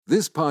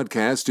This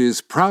podcast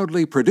is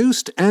proudly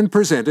produced and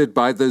presented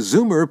by the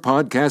Zoomer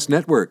Podcast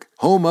Network,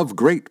 home of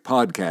great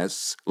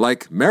podcasts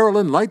like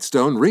Marilyn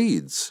Lightstone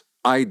Reads,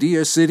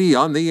 Idea City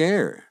on the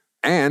Air,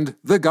 and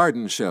The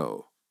Garden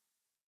Show.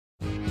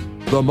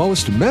 The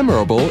most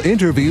memorable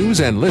interviews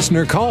and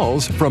listener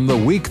calls from the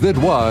week that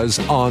was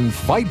on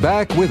Fight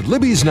Back with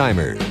Libby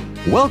Znaimer.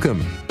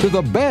 Welcome to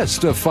the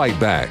best of Fight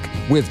Back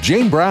with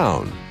Jane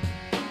Brown.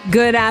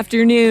 Good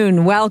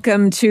afternoon.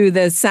 Welcome to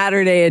the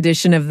Saturday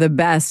edition of the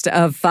Best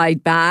of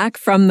Fight Back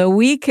from the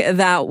week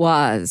that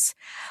was.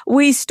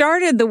 We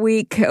started the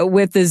week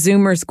with the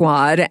Zoomer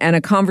Squad and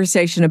a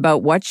conversation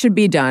about what should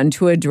be done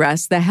to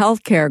address the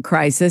healthcare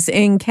crisis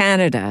in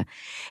Canada.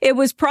 It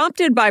was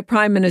prompted by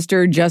Prime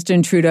Minister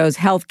Justin Trudeau's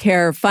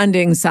healthcare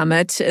funding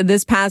summit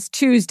this past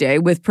Tuesday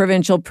with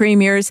provincial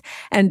premiers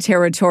and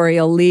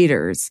territorial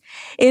leaders.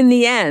 In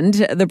the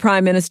end, the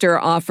Prime Minister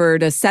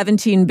offered a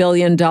 $17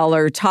 billion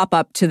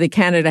top-up to the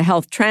Canada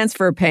Health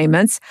transfer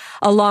payments,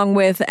 along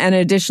with an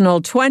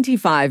additional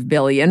 $25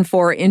 billion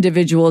for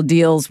individual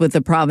deals with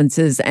the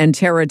provinces and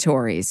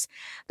territories.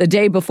 The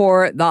day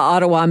before the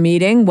Ottawa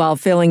meeting, while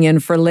filling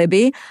in for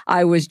Libby,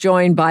 I was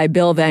joined by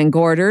Bill Van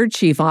Gorder,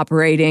 Chief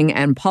Operating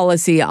and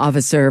Policy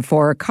Officer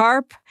for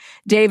CARP,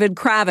 David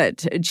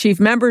Kravitz,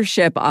 Chief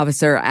Membership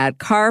Officer at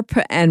CARP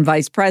and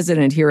Vice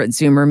President here at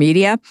Zoomer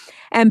Media,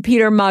 and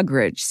Peter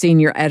Muggeridge,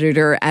 Senior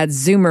Editor at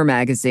Zoomer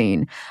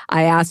Magazine.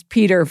 I asked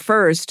Peter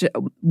first,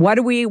 what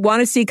do we want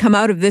to see come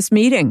out of this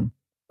meeting?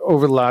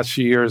 Over the last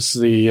few years,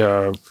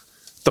 the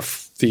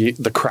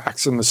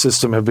cracks in the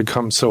system have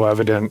become so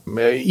evident.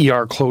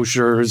 ER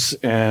closures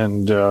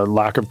and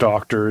lack of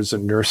doctors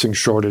and nursing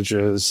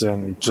shortages,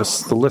 and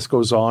just the list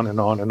goes on and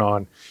on and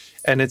on.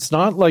 And it's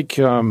not like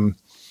you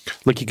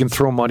can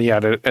throw money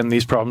at it and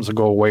these problems will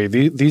go away.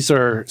 These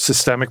are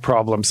systemic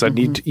problems that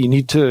you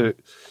need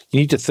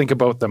to think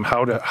about them.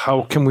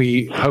 How can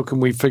we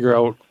figure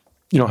out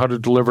how to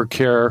deliver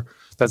care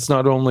that's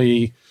not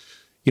only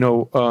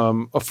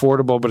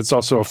affordable, but it's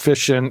also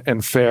efficient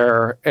and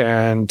fair,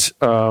 and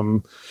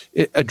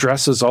it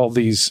addresses all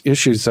these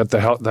issues that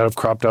have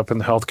cropped up in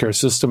the healthcare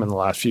system in the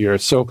last few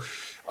years. So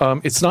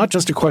it's not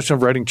just a question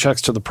of writing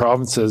checks to the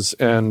provinces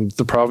and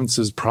the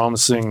provinces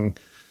promising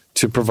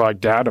to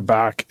provide data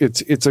back.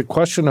 It's a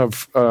question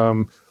of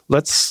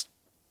let's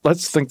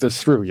think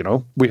this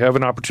through. We have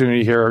an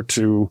opportunity here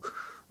to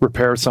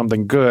repair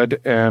something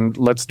good, and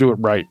let's do it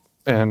right.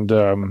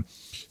 And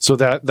so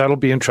that'll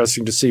be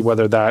interesting to see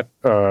whether that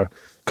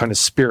kind of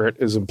spirit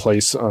is in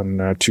place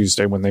on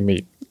Tuesday when they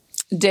meet.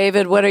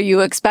 David, what are you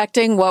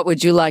expecting? What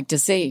would you like to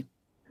see?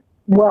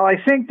 Well, I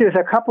think there's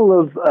a couple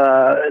of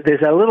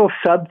there's a little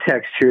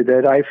subtext here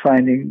that I'm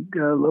finding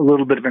a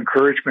little bit of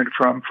encouragement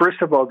from.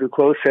 First of all,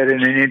 Duclos said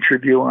in an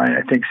interview on,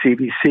 I think,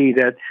 CBC,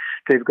 that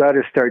they've got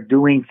to start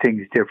doing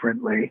things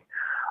differently.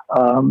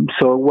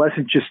 So it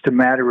wasn't just a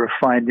matter of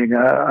finding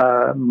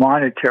a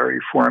monetary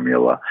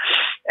formula.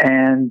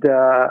 And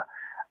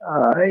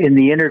in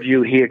the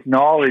interview, he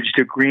acknowledged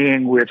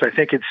agreeing with, I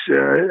think it's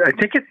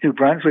New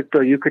Brunswick,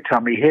 Bill, you could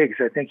tell me Higgs.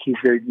 I think he's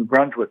the New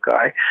Brunswick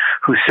guy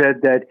who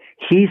said that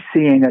he's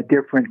seeing a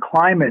different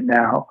climate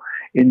now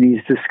in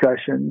these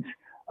discussions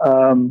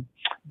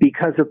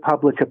because of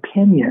public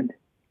opinion.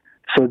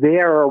 So they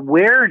are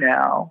aware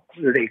now,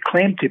 or they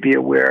claim to be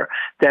aware,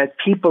 that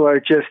people are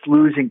just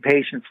losing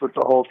patience with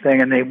the whole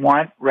thing and they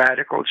want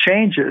radical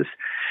changes.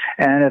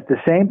 And at the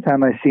same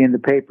time, I see in the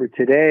paper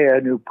today a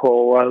new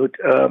poll out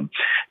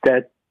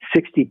that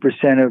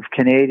 60% of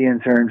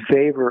Canadians are in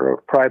favor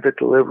of private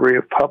delivery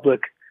of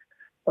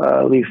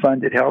publicly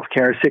funded health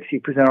care,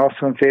 60%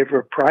 also in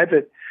favor of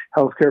private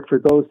healthcare for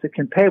those that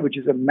can pay, which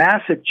is a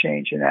massive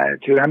change in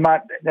attitude. I'm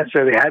not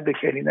necessarily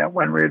advocating that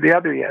one way or the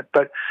other yet,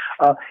 but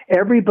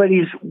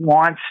everybody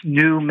wants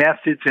new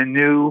methods and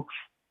new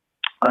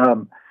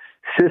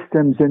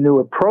systems and new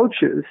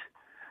approaches,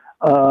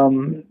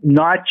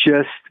 not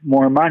just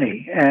more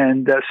money.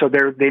 And so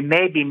they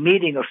may be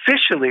meeting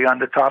officially on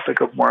the topic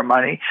of more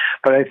money,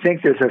 but I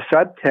think there's a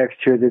subtext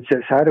here that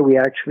says, how do we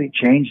actually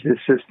change this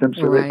system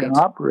so it can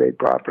operate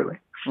properly?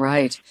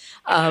 Right.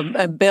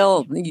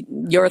 Bill,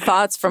 your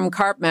thoughts from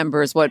CARP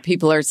members, what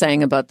people are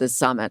saying about this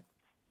summit?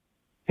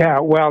 Yeah,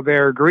 well,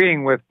 they're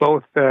agreeing with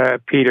both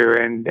Peter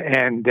and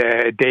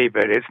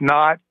David. It's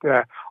not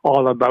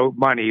all about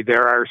money.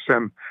 There are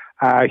some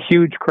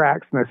huge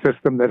cracks in the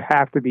system that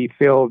have to be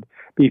filled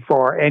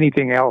before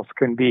anything else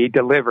can be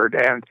delivered.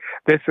 And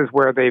this is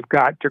where they've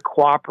got to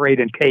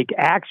cooperate and take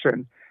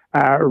action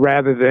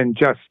rather than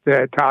just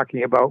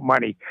talking about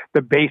money.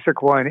 The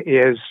basic one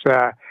is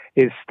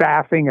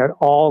staffing at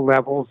all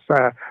levels,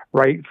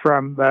 right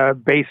from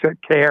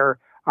basic care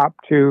up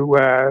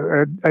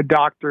to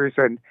doctors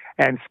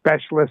and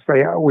specialists.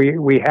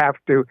 We have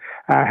to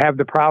have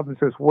the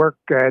provinces work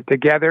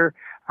together.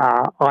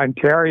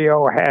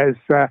 Ontario has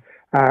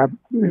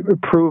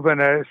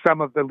proven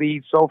some of the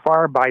lead so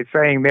far by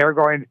saying they're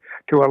going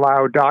to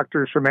allow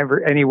doctors from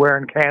anywhere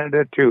in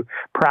Canada to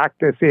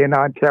practice in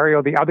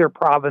Ontario. The other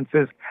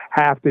provinces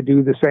have to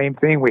do the same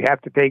thing. We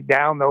have to take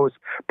down those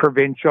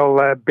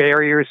provincial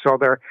barriers. So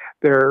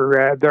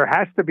there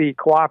has to be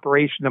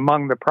cooperation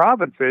among the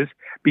provinces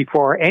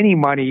before any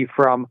money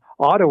from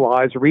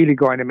Ottawa is really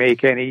going to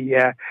make any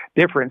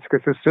difference.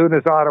 Because as soon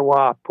as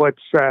Ottawa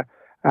puts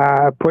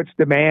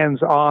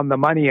demands on the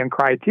money and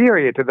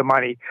criteria to the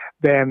money,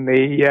 then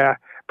the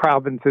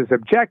provinces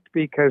object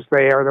because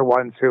they are the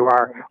ones who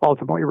are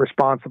ultimately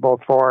responsible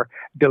for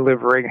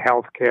delivering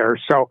health care.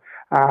 So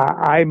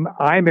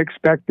I'm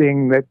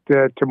expecting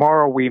that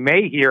tomorrow we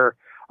may hear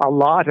a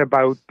lot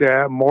about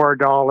more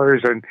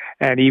dollars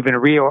and even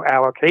real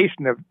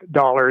allocation of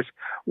dollars.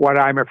 What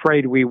I'm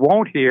afraid we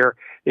won't hear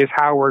is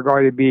how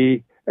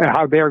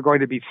they're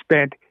going to be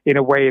spent in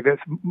a way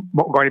that's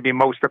going to be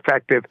most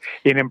effective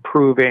in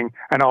improving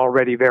an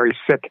already very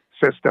sick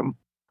system.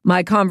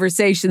 My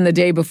conversation the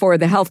day before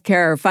the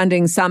Healthcare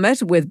Funding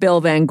Summit with Bill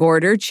Van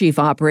Gorder, Chief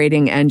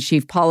Operating and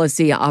Chief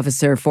Policy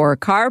Officer for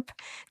CARP,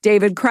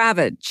 David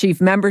Kravitz,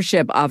 Chief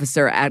Membership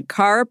Officer at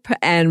CARP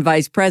and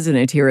Vice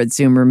President here at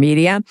Zoomer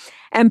Media,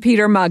 and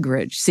Peter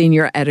Muggeridge,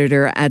 Senior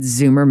Editor at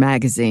Zoomer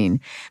Magazine.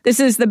 This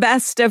is the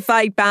Best of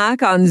Fight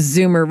Back on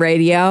Zoomer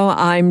Radio.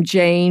 I'm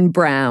Jane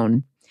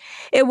Brown.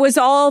 It was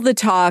all the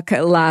talk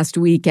last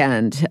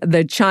weekend.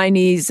 The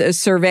Chinese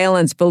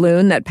surveillance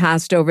balloon that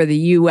passed over the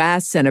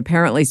U.S. and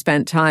apparently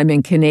spent time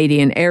in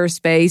Canadian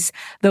airspace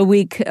the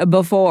week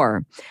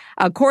before.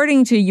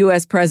 According to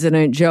U.S.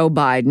 President Joe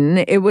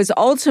Biden, it was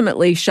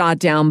ultimately shot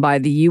down by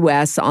the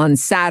U.S. on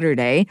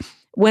Saturday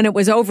when it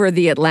was over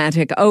the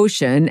Atlantic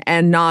Ocean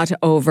and not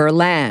over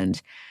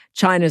land.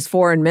 China's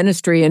foreign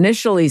ministry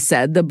initially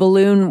said the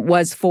balloon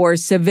was for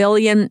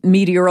civilian,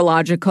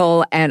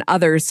 meteorological, and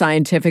other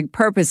scientific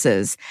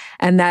purposes,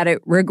 and that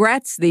it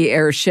regrets the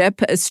airship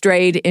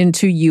strayed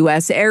into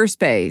U.S.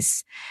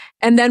 airspace.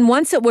 And then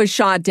once it was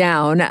shot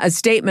down, a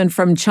statement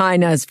from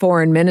China's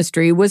foreign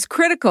ministry was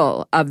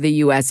critical of the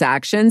U.S.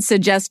 action,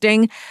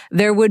 suggesting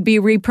there would be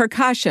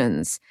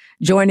repercussions.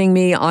 Joining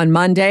me on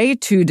Monday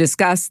to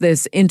discuss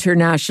this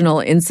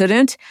international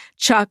incident,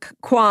 Chuck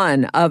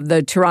Kwan of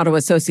the Toronto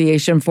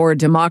Association for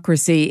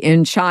Democracy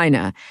in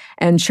China,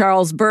 and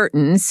Charles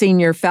Burton,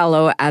 Senior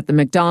Fellow at the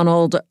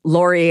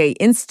Macdonald-Laurier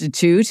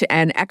Institute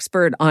and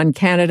expert on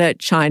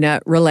Canada-China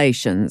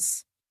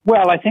relations.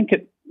 Well, I think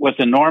it was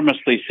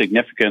enormously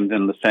significant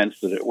in the sense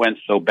that it went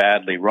so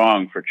badly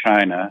wrong for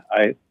China.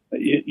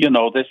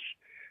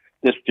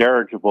 This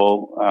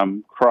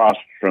dirigible crossed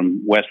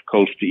from west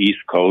coast to east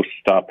coast,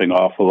 stopping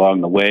off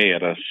along the way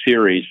at a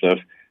series of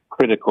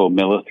critical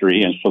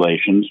military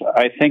installations.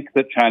 I think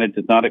that China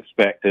did not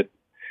expect it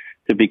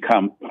to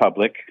become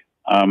public.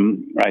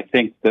 I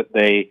think that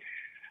they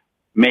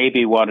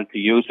maybe wanted to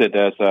use it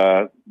as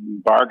a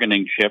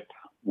bargaining chip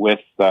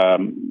with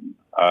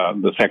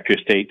the Secretary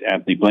of State,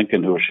 Anthony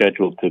Blinken, who was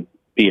scheduled to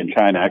be in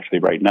China actually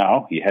right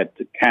now. He had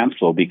to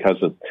cancel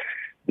because of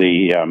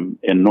the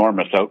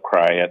enormous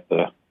outcry at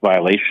the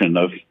violation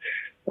of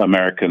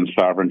American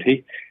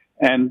sovereignty.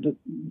 And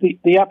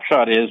the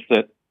upshot is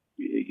that,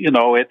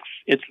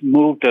 it's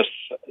moved us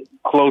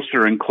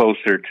closer and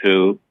closer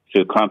to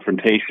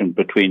confrontation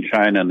between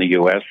China and the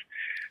U.S.,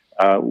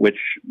 which,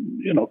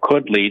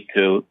 could lead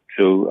to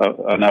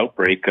an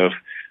outbreak of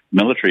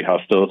military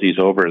hostilities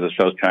over the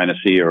South China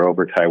Sea or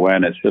over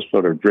Taiwan. It's just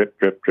sort of drip,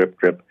 drip, drip,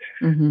 drip.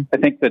 Mm-hmm. I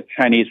think the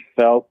Chinese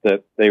felt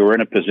that they were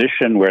in a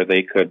position where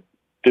they could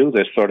do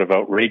this sort of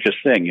outrageous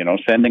thing,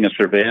 sending a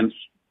surveillance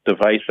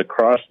device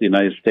across the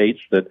United States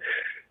that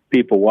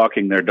people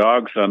walking their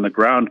dogs on the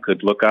ground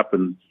could look up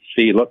and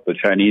see, look, the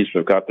Chinese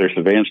have got their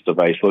surveillance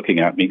device looking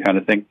at me kind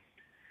of thing.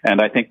 And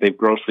I think they've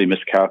grossly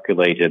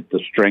miscalculated the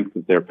strength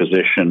of their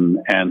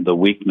position and the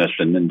weakness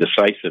and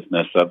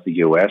indecisiveness of the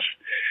U.S.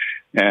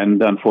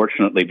 And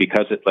unfortunately,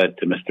 because it led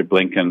to Mr.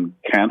 Blinken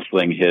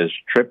canceling his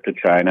trip to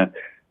China,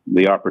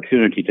 the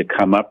opportunity to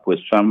come up with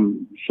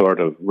some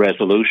sort of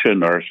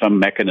resolution or some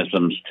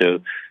mechanisms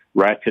to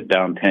ratchet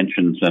down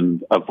tensions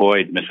and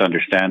avoid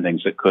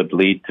misunderstandings that could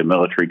lead to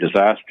military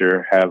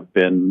disaster have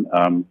been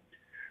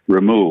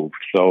removed.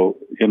 So,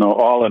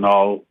 all in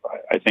all,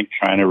 I think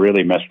China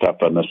really messed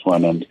up on this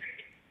one. And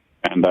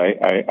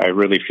I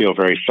really feel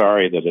very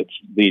sorry that it's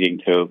leading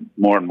to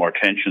more and more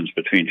tensions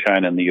between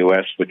China and the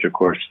U.S., which, of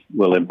course,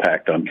 will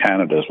impact on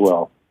Canada as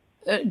well.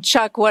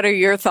 Chuck, what are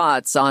your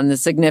thoughts on the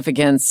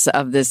significance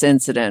of this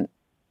incident?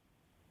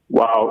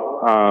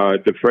 Well,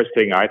 the first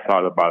thing I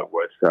thought about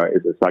was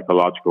is a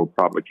psychological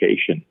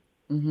provocation.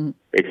 Mm-hmm.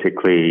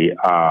 Basically,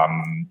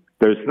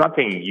 there's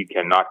nothing you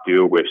cannot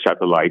do with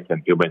satellites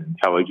and human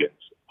intelligence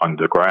on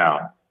the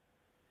ground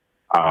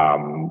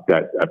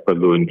that a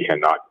balloon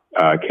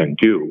can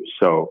do.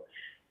 So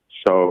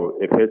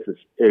if it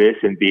is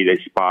indeed a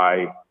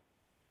spy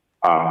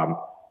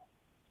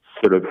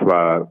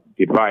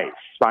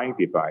spying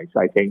device,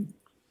 I think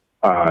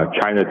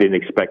China didn't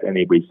expect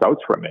any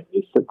results from it.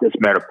 It's just a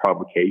matter of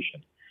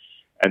provocation.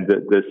 And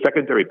the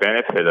secondary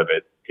benefit of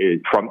it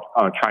is, from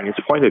Chinese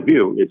point of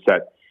view, is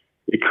that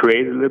it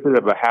created a little bit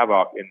of a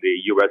havoc in the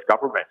U.S.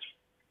 government.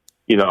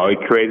 It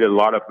created a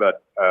lot of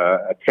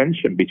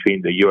tension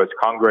between the U.S.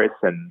 Congress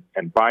and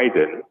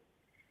Biden.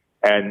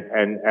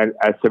 And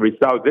as a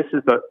result, this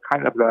is a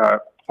kind of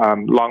a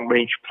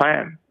long-range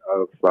plan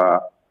of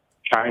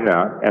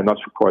China, and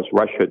also, of course,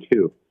 Russia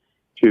too,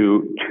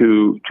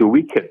 to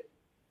weaken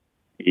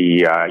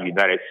the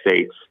United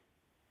States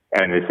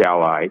and its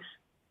allies,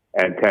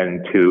 and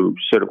tend to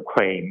sort of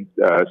claim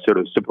sort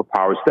of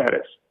superpower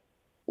status.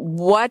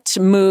 What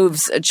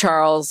moves,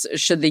 Charles,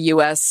 should the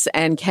U.S.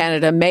 and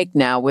Canada make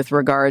now with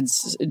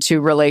regards to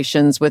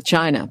relations with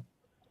China?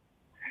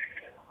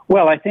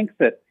 Well, I think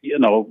that,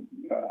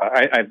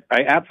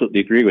 I absolutely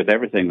agree with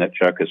everything that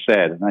Chuck has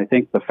said. And I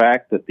think the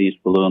fact that these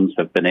balloons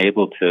have been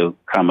able to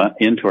come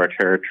into our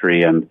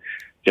territory and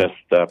just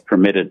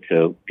permitted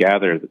to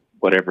gather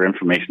whatever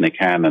information they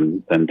can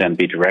and then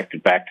be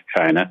directed back to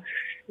China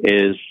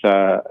is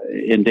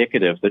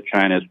indicative that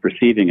China is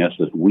perceiving us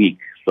as weak.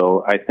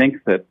 So I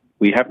think that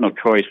we have no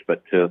choice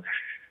but to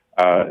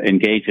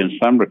engage in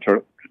some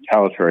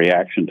retaliatory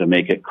action to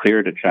make it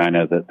clear to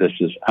China that this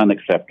is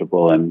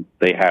unacceptable and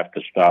they have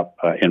to stop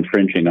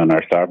infringing on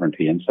our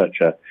sovereignty in such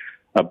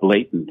a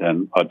blatant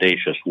and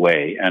audacious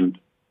way. And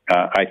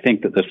I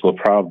think that this will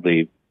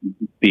probably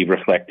be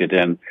reflected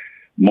in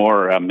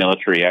more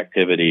military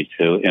activity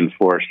to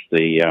enforce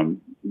the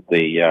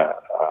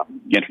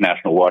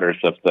international waters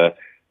of the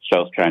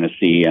South China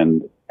Sea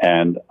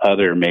and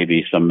other,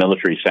 maybe some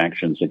military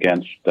sanctions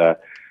against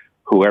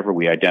whoever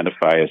we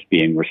identify as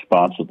being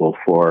responsible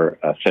for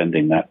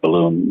sending that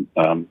balloon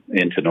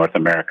into North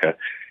America.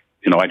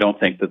 I don't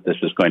think that this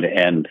is going to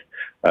end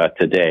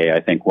today.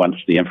 I think once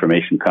the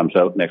information comes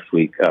out next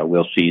week,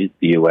 we'll see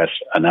the U.S.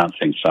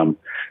 announcing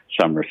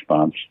some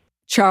response.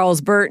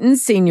 Charles Burton,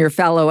 Senior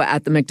Fellow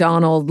at the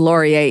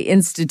Macdonald-Laurier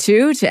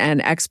Institute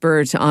and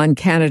expert on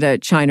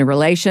Canada-China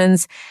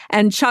relations,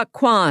 and Chuck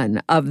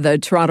Kwan of the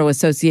Toronto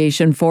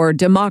Association for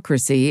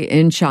Democracy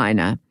in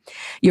China.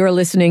 You're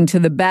listening to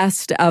the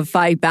best of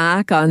Fight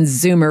Back on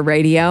Zoomer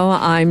Radio.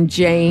 I'm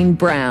Jane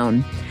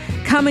Brown.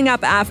 Coming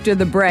up after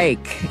the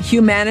break,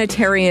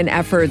 humanitarian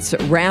efforts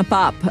ramp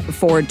up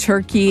for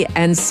Turkey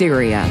and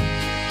Syria.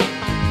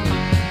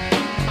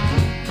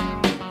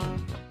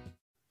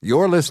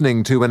 You're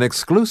listening to an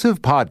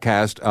exclusive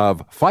podcast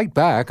of Fight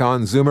Back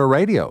on Zoomer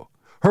Radio.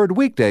 Heard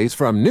weekdays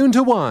from noon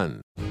to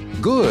 1.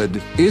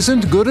 Good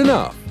isn't good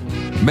enough.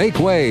 Make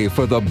way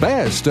for the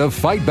best of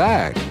Fight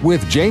Back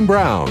with Jane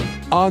Brown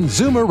on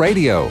Zoomer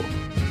Radio.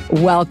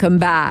 Welcome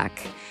back.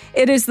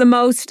 It is the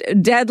most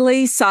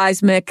deadly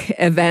seismic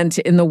event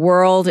in the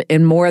world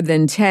in more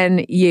than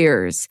 10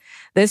 years.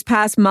 This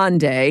past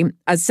Monday,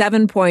 a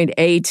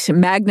 7.8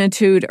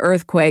 magnitude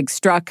earthquake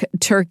struck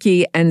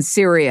Turkey and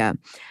Syria,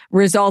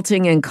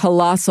 resulting in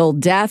colossal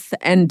death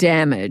and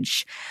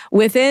damage.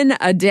 Within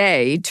a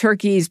day,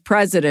 Turkey's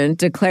president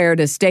declared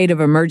a state of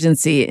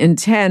emergency in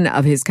 10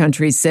 of his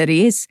country's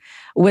cities,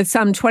 with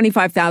some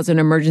 25,000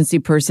 emergency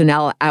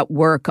personnel at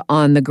work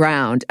on the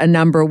ground, a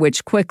number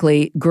which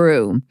quickly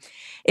grew.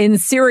 In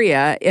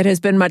Syria, it has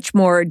been much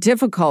more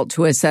difficult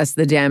to assess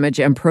the damage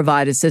and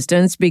provide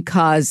assistance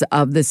because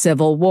of the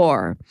civil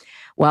war.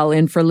 While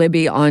in for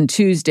Libby on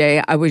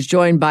Tuesday, I was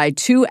joined by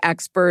two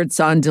experts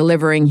on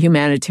delivering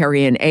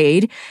humanitarian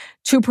aid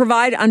to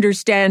provide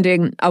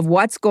understanding of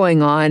what's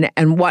going on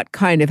and what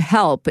kind of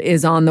help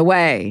is on the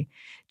way.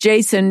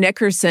 Jason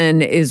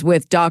Nickerson is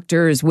with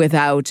Doctors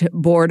Without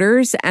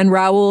Borders, and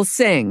Raul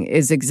Singh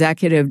is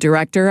Executive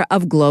Director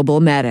of Global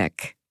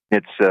Medic.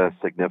 It's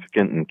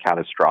significant and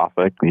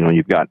catastrophic.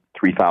 You've got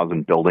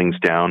 3,000 buildings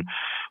down.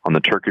 On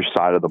the Turkish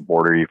side of the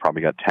border, you've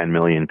probably got 10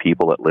 million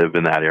people that live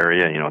in that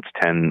area. It's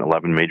 10,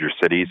 11 major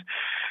cities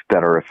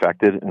that are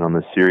affected. And on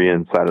the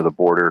Syrian side of the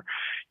border,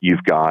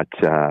 you've got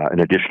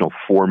an additional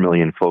 4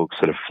 million folks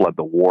that have fled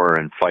the war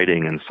and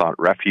fighting and sought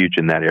refuge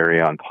in that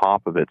area on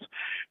top of its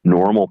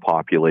normal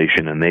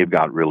population, and they've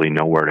got really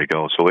nowhere to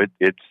go. So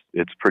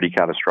it's pretty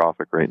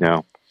catastrophic right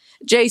now.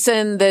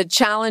 Jason, the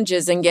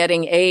challenges in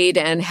getting aid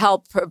and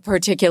help,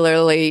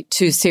 particularly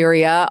to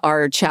Syria,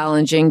 are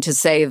challenging to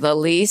say the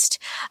least.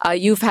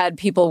 You've had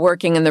people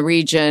working in the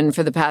region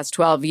for the past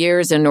 12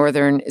 years in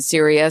northern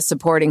Syria,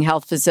 supporting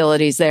health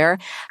facilities there.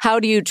 How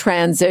do you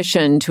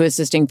transition to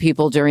assisting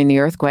people during the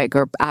earthquake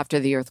or after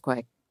the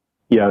earthquake?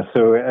 Yeah,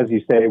 so as you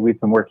say, we've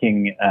been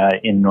working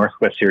in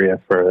northwest Syria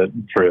for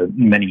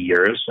many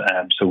years.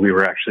 So we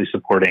were actually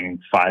supporting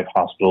 5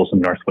 hospitals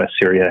in northwest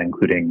Syria,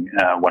 including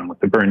one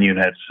with the burn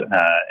units,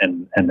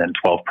 and then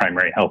 12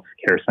 primary health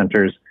care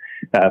centers,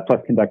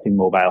 plus conducting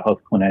mobile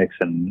health clinics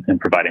and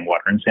providing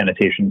water and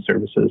sanitation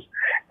services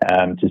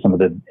to some of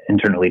the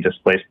internally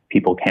displaced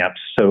people camps.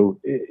 So,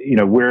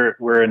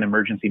 we're an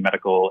emergency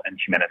medical and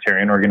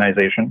humanitarian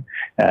organization.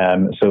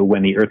 So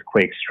when the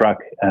earthquake struck,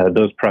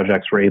 those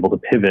projects were able to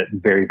pivot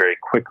very, very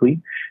quickly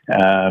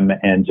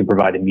and to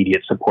provide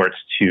immediate supports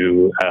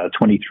to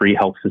 23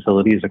 health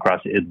facilities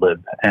across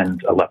Idlib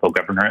and Aleppo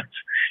governorates.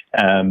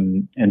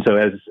 And so,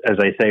 as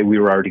I say, we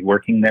were already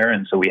working there,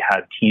 and so we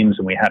had teams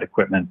and we had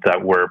equipment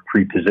that were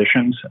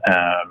pre-positioned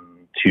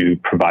to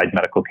provide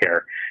medical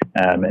care.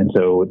 And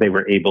so they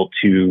were able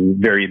to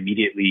very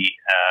immediately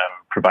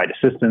provide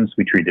assistance.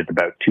 We treated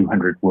about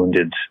 200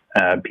 wounded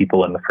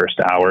people in the first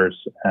hours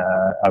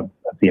of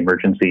the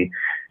emergency.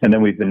 And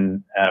then we've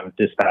been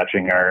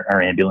dispatching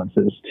our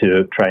ambulances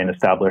to try and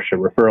establish a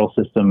referral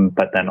system,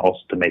 but then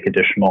also to make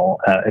additional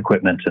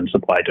equipment and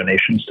supply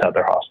donations to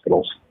other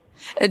hospitals.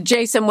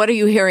 Jason, what are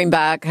you hearing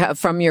back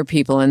from your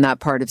people in that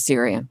part of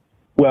Syria?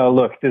 Well,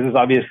 look, this is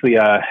obviously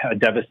a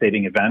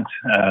devastating event.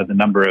 The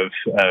number of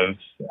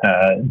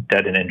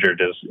dead and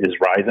injured is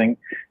rising.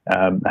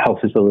 Health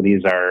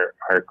facilities are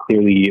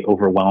clearly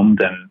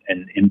overwhelmed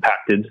and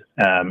impacted,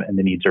 and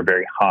the needs are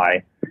very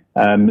high.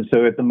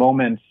 So at the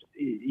moment,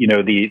 you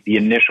know, the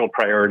initial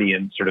priority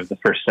in sort of the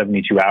first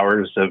 72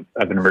 hours of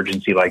an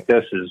emergency like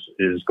this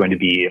is going to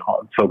be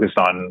focused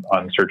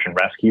on search and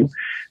rescue.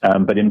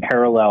 But in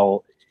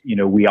parallel, you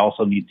know, we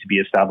also need to be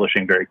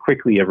establishing very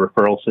quickly a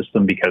referral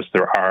system because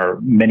there are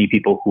many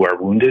people who are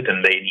wounded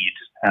and they need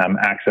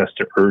access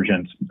to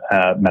urgent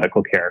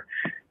medical care.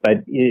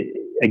 But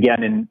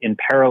again, in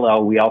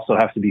parallel, we also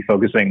have to be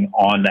focusing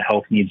on the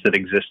health needs that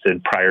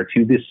existed prior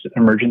to this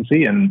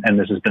emergency. And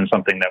this has been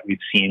something that we've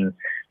seen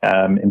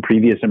in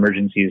previous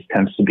emergencies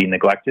tends to be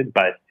neglected.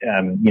 But,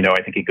 you know,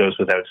 I think it goes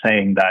without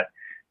saying that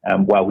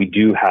while we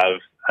do have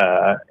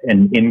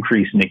an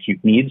increase in acute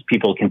needs,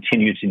 people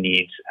continue to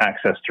need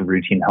access to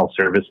routine health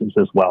services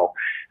as well.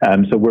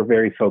 So we're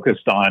very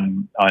focused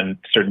on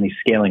certainly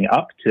scaling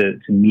up to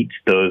meet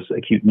those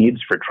acute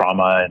needs for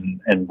trauma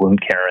and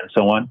wound care and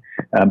so on.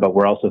 But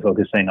we're also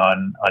focusing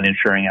on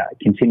ensuring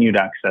continued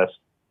access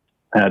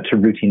to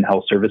routine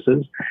health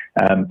services,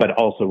 but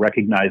also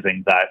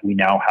recognizing that we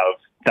now have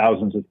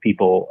thousands of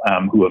people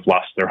who have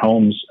lost their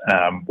homes.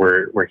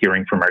 We're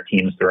hearing from our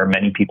teams there are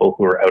many people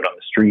who are out on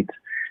the streets.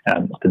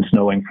 It's been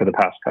snowing for the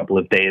past couple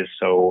of days,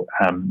 so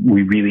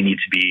we really need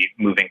to be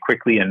moving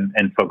quickly and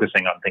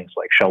focusing on things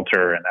like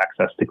shelter and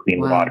access to clean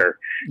water,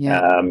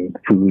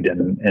 food,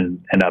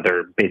 and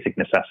other basic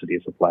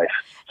necessities of life.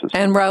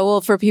 And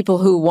Raul, for people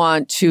who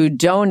want to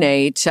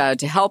donate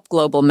to help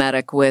Global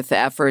Medic with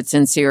efforts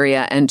in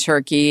Syria and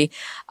Turkey,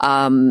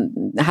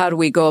 how do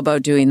we go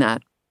about doing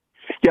that?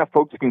 Yeah,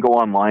 folks can go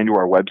online to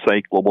our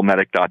website,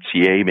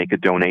 globalmedic.ca, make a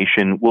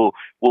donation. We'll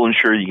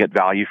ensure you get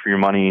value for your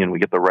money and we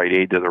get the right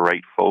aid to the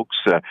right folks.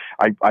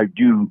 I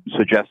do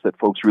suggest that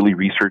folks really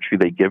research who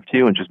they give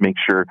to and just make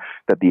sure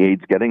that the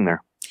aid's getting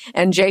there.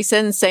 And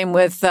Jason, same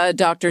with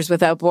Doctors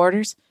Without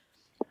Borders?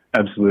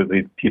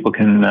 Absolutely. People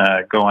can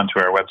go onto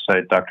our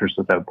website,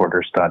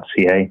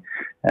 doctorswithoutborders.ca,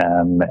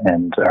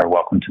 and are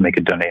welcome to make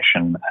a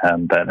donation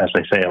that, as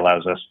I say,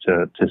 allows us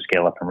to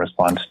scale up and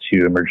respond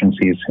to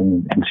emergencies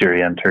in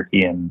Syria and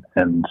Turkey and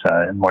in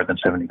more than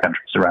 70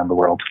 countries around the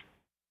world.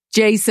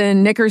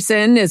 Jason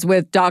Nickerson is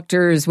with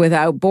Doctors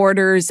Without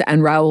Borders,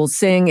 and Raul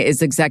Singh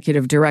is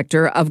Executive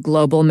Director of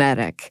Global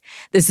Medic.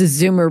 This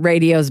is Zoomer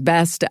Radio's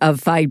Best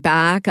of Fight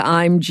Back.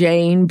 I'm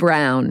Jane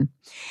Brown.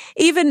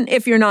 Even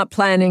if you're not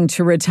planning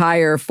to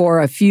retire for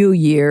a few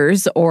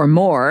years or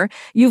more,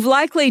 you've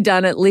likely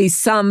done at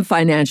least some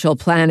financial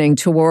planning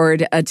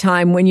toward a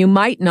time when you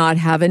might not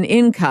have an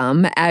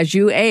income as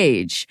you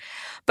age.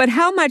 But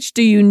how much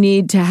do you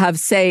need to have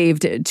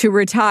saved to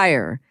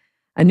retire?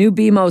 A new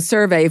BMO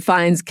survey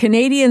finds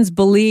Canadians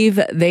believe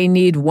they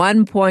need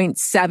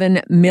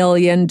 $1.7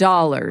 million.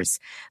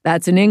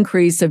 That's an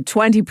increase of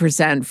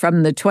 20%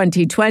 from the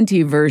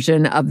 2020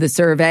 version of the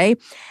survey,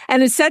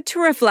 and is set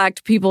to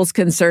reflect people's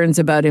concerns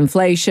about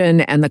inflation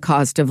and the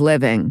cost of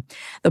living.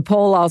 The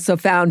poll also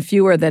found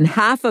fewer than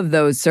half of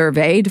those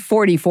surveyed,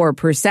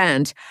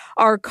 44%,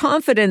 are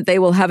confident they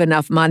will have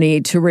enough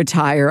money to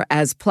retire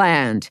as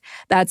planned.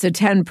 That's a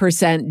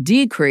 10%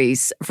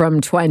 decrease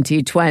from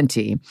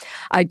 2020.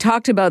 I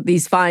talked about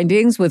these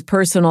findings with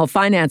personal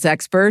finance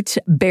expert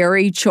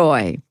Barry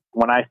Choi.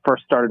 When I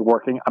first started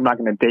working, I'm not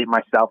going to date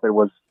myself, it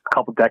was a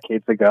couple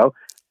decades ago,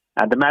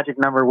 the magic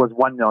number was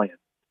 1 million.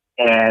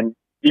 And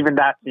even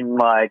that seemed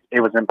like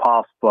it was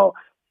impossible.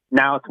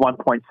 Now it's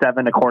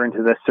 1.7 according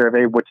to this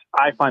survey, which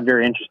I find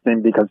very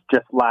interesting because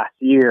just last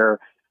year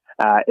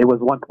it was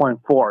 1.4.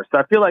 So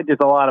I feel like there's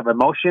a lot of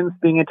emotions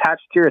being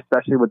attached here,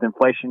 especially with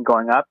inflation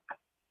going up.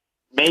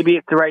 Maybe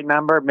it's the right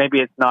number,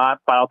 maybe it's not,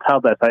 but I'll tell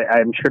this.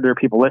 I'm sure there are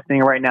people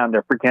listening right now and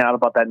they're freaking out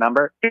about that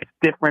number. It's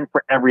different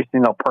for every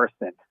single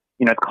person.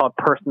 You know, it's called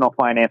personal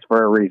finance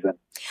for a reason.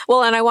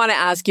 Well, and I want to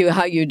ask you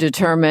how you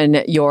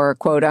determine your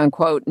quote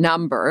unquote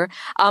number.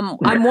 I'm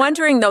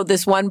wondering, though,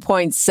 this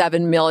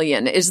 1.7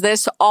 million, is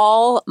this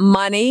all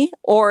money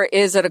or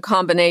is it a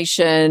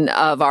combination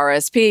of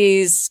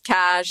RSPs,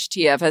 cash,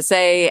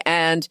 TFSA,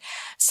 and,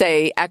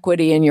 say,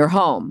 equity in your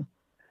home?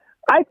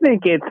 I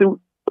think it's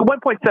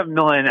 1.7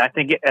 million. I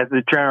think as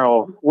a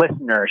general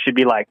listener should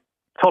be like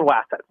total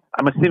assets.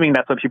 I'm assuming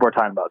that's what people are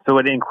talking about. So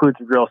it includes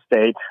real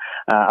estate.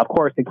 Of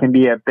course, it can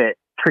be a bit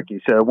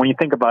tricky. So when you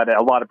think about it,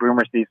 a lot of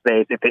boomers these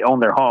days, if they own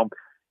their home,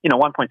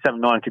 1.7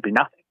 million could be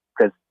nothing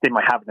because they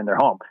might have it in their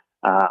home.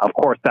 Of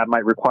course, that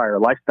might require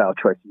lifestyle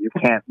choices. You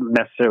can't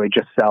necessarily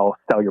just sell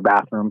your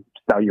bathroom,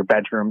 sell your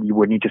bedroom. You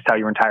would need to sell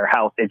your entire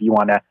house if you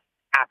want to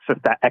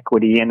access that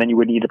equity, and then you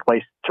would need a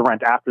place to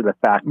rent after the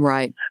fact.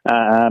 Right.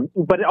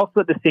 But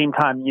also at the same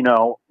time,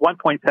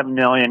 1.7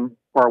 million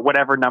or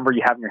whatever number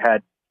you have in your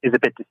head is a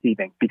bit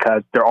deceiving,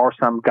 because there are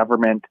some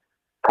government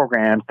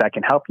programs that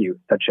can help you,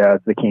 such as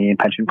the Canadian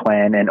Pension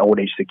Plan and Old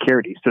Age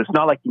Security. So it's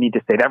not like you need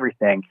to save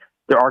everything.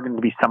 There are going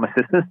to be some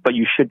assistance, but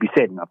you should be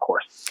saving, of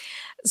course.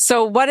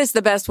 So what is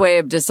the best way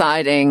of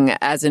deciding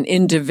as an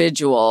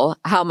individual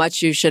how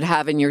much you should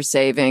have in your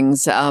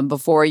savings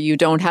before you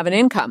don't have an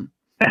income?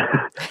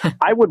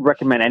 I would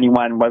recommend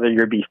anyone, whether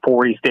you be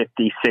 40,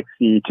 50,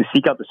 60, to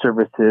seek out the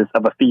services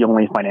of a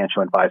fee-only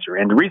financial advisor.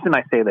 And the reason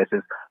I say this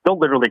is they'll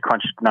literally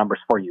crunch the numbers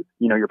for you.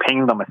 You're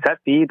paying them a set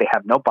fee. They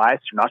have no bias.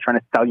 They're not trying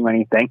to sell you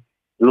anything.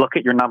 They look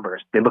at your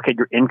numbers. They look at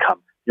your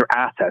income, your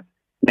assets.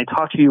 And they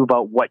talk to you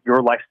about what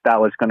your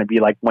lifestyle is going to be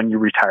like when you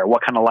retire.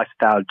 What kind of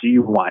lifestyle do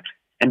you want?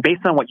 And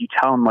based on what you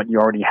tell them, what you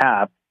already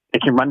have, they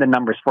can run the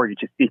numbers for you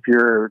to see if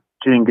you're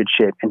doing good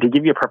shape. And to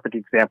give you a perfect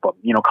example,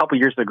 a couple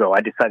years ago,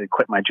 I decided to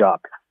quit my job.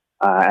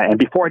 And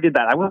before I did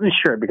that, I wasn't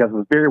sure, because I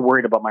was very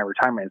worried about my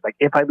retirement. It's like,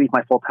 if I leave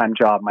my full-time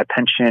job, my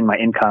pension, my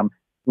income,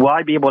 will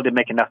I be able to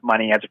make enough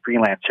money as a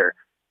freelancer?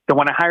 So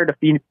when I hired a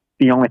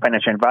fee-only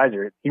financial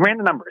advisor, he ran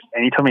the numbers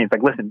and he told me, it's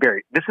like, listen,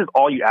 Barry, this is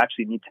all you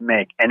actually need to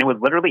make. And it was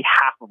literally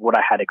half of what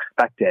I had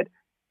expected.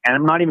 And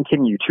I'm not even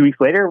kidding you. 2 weeks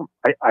later,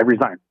 I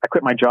resigned. I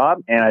quit my job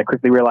and I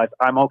quickly realized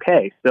I'm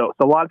okay. So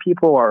a lot of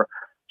people are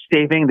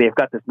saving, they've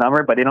got this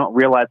number, but they don't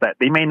realize that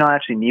they may not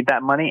actually need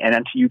that money. And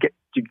until you get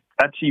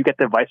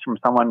the advice from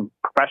someone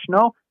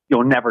professional,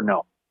 you'll never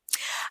know.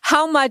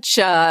 How much,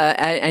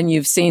 and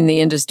you've seen the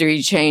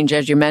industry change,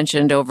 as you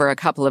mentioned, over a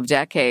couple of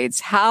decades,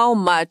 how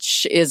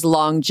much is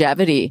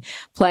longevity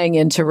playing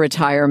into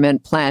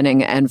retirement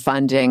planning and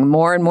funding?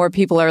 More and more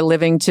people are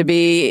living to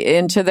be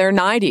into their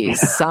 90s,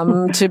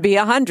 some to be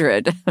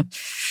 100. It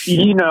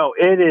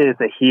is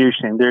a huge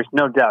thing. There's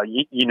no doubt.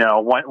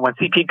 When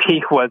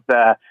CPP was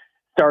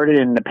started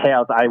in the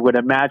payouts, I would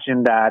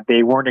imagine that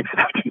they weren't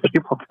expecting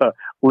people to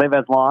live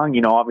as long.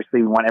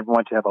 Obviously we want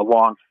everyone to have a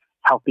long,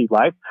 healthy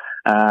life,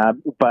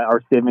 but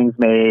our savings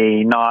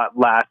may not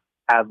last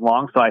as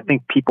long. So I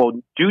think people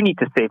do need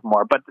to save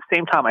more. But at the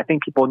same time, I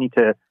think people need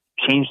to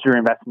change their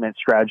investment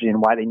strategy and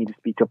why they need to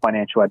speak to a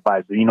financial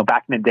advisor.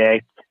 Back in the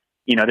day,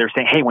 they're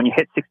saying, hey, when you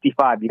hit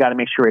 65, you got to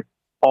make sure it's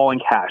all in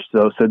cash.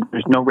 So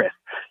there's no risk.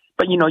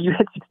 But, you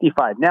hit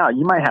 65 now,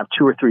 you might have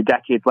 2 or 3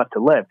 decades left to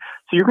live.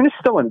 So you're going to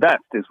still invest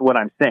is what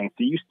I'm saying.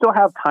 So you still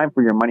have time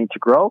for your money to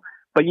grow,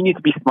 but you need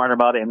to be smart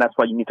about it. And that's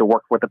why you need to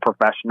work with a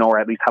professional, or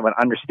at least have an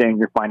understanding of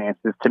your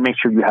finances to make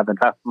sure you have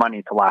enough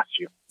money to last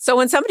you. So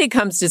when somebody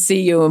comes to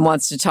see you and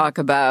wants to talk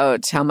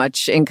about how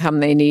much income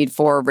they need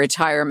for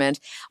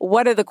retirement,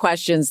 what are the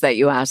questions that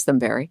you ask them,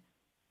 Barry?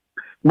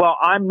 Well,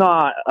 I'm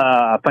not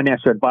a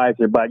financial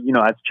advisor, but,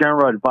 as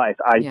general advice,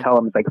 I tell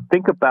them,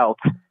 think about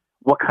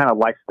what kind of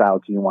lifestyle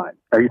do you want?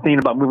 Are you thinking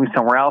about moving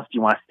somewhere else? Do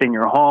you want to stay in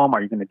your home?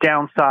 Are you going to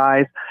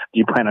downsize? Do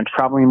you plan on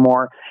traveling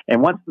more?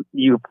 And once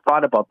you've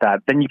thought about that,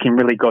 then you can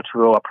really go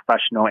to a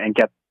professional and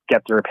get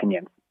their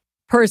opinion.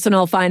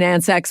 Personal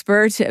finance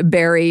expert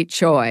Barry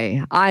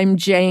Choi. I'm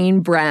Jane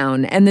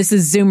Brown, and this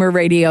is Zoomer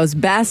Radio's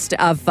Best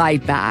of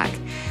Fight Back.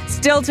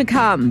 Still to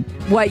come,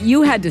 what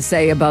you had to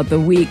say about the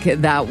week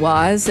that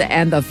was,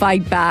 and the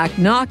Fight Back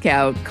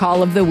Knockout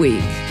Call of the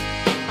Week.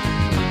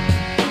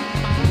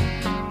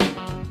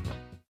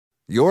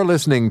 You're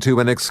listening to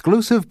an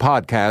exclusive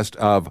podcast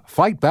of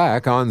Fight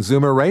Back on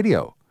Zoomer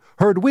Radio.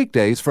 Heard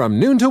weekdays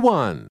from noon to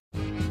 1.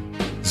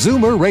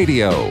 Zoomer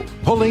Radio,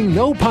 pulling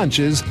no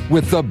punches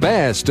with the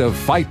best of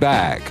Fight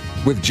Back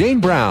with Jane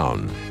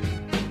Brown.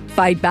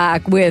 Fight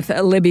Back with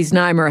Libby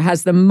Znaimer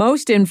has the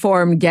most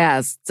informed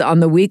guests on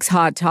the week's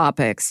hot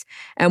topics,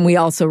 and we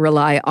also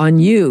rely on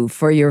you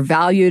for your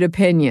valued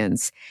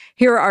opinions.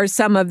 Here are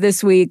some of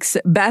this week's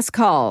best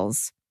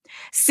calls.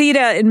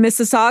 Sita in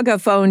Mississauga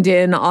phoned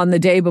in on the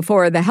day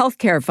before the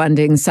healthcare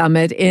funding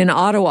summit in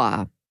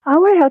Ottawa.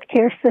 Our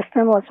healthcare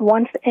system was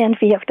once the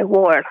envy of the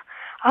world.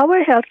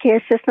 Our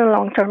healthcare system,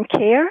 long-term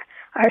care,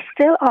 are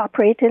still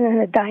operating in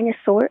a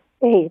dinosaur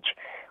age.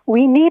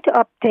 We need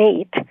to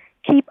update,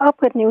 keep up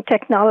with new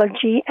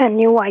technology and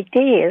new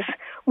ideas.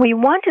 We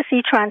want to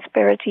see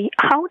transparency,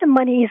 how the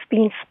money is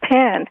being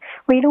spent.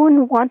 We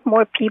don't want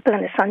more people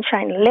on the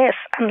sunshine list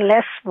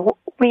unless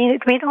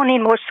we don't need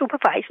more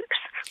supervisors.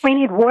 We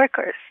need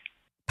workers.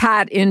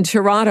 Pat in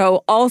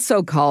Toronto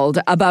also called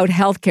about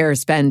healthcare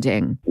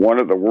spending. One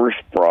of the worst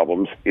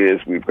problems is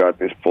we've got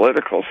this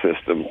political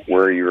system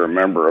where you're a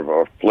member of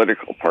a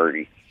political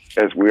party.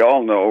 As we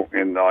all know,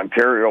 in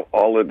Ontario,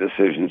 all the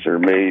decisions are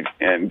made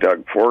in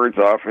Doug Ford's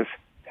office,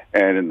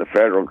 and in the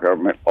federal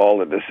government, all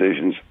the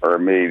decisions are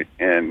made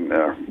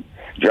in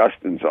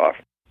Justin's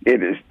office.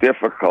 It is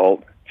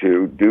difficult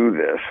to do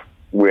this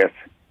with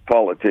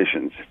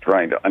politicians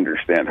trying to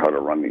understand how to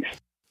run these.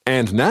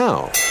 And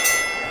now,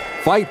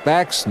 Fight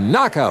Back's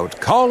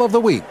Knockout Call of the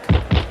Week.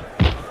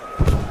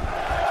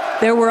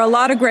 There were a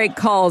lot of great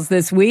calls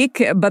this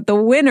week, but the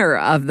winner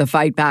of the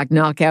Fight Back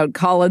Knockout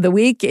Call of the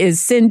Week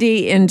is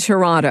Cindy in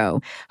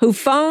Toronto, who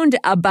phoned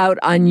about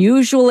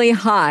unusually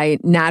high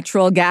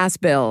natural gas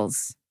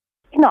bills.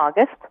 In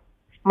August,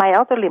 my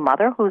elderly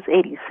mother, who's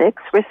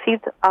 86,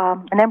 received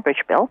an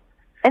Enbridge bill,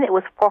 and it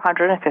was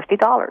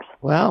 $450.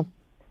 Wow.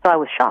 So I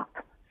was shocked.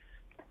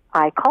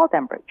 I called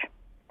Enbridge,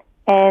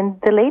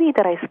 and the lady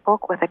that I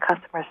spoke with at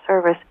customer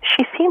service,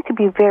 she seemed to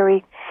be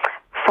very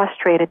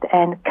frustrated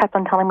and kept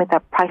on telling me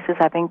that prices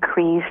have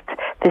increased.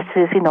 This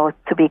is,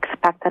 to be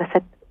expected. I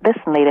said,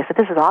 listen, lady,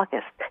 this is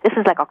August. This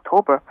is like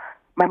October.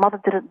 My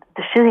mother she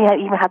didn't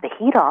even have the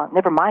heat on,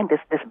 never mind this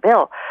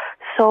bill.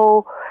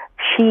 So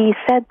she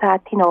said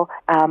that, she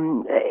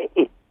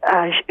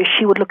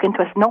would look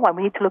into it. No,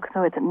 we need to look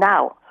into it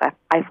now. So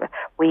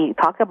we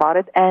talked about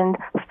it, and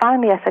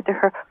finally I said to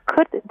her,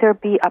 could there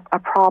be a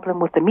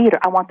problem with the meter?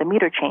 I want the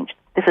meter changed.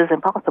 This is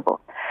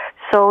impossible.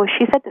 So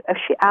she said,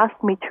 she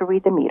asked me to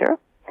read the meter,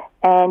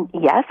 and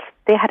yes,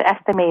 they had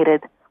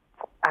estimated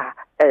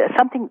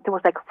something that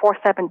was like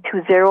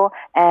 4720,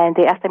 and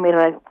they estimated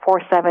like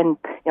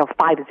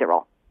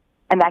 4750,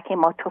 and that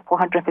came out to a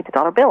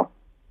 $450 bill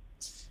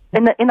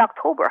in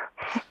October.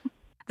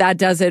 That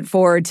does it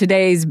for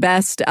today's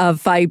Best of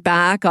Fight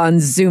Back on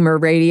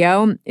Zoomer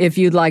Radio. If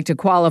you'd like to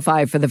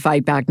qualify for the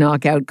Fight Back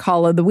Knockout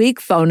Call of the Week,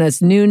 phone us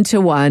noon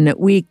to 1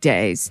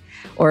 weekdays.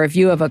 Or if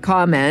you have a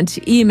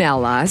comment,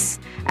 email us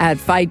at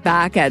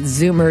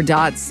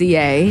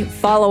fightback@zoomer.ca.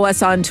 Follow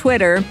us on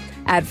Twitter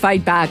at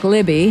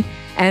FightbackLibby,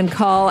 and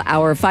call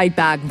our Fight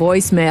Back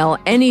voicemail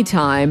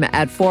anytime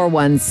at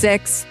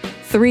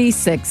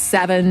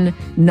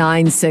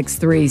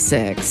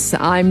 416-367-9636.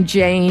 I'm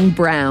Jane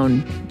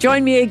Brown.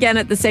 Join me again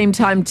at the same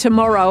time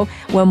tomorrow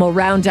when we'll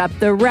round up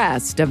the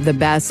rest of the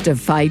Best of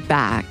Fight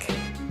Back.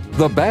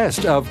 The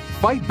Best of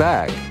Fight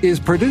Back is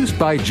produced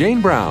by Jane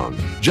Brown,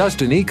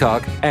 Justin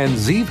Eacock, and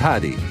Zeev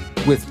Hadi,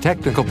 with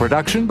technical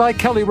production by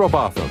Kelly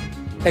Robotham.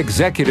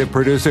 Executive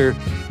producer,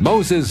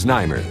 Moses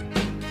Znaimer.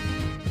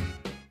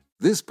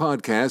 This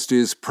podcast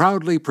is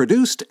proudly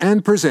produced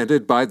and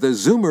presented by the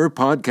Zoomer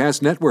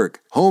Podcast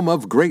Network, home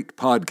of great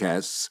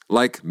podcasts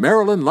like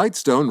Marilyn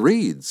Lightstone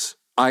Reads,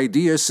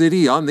 Idea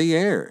City on the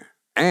Air,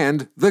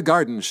 and The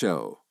Garden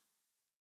Show.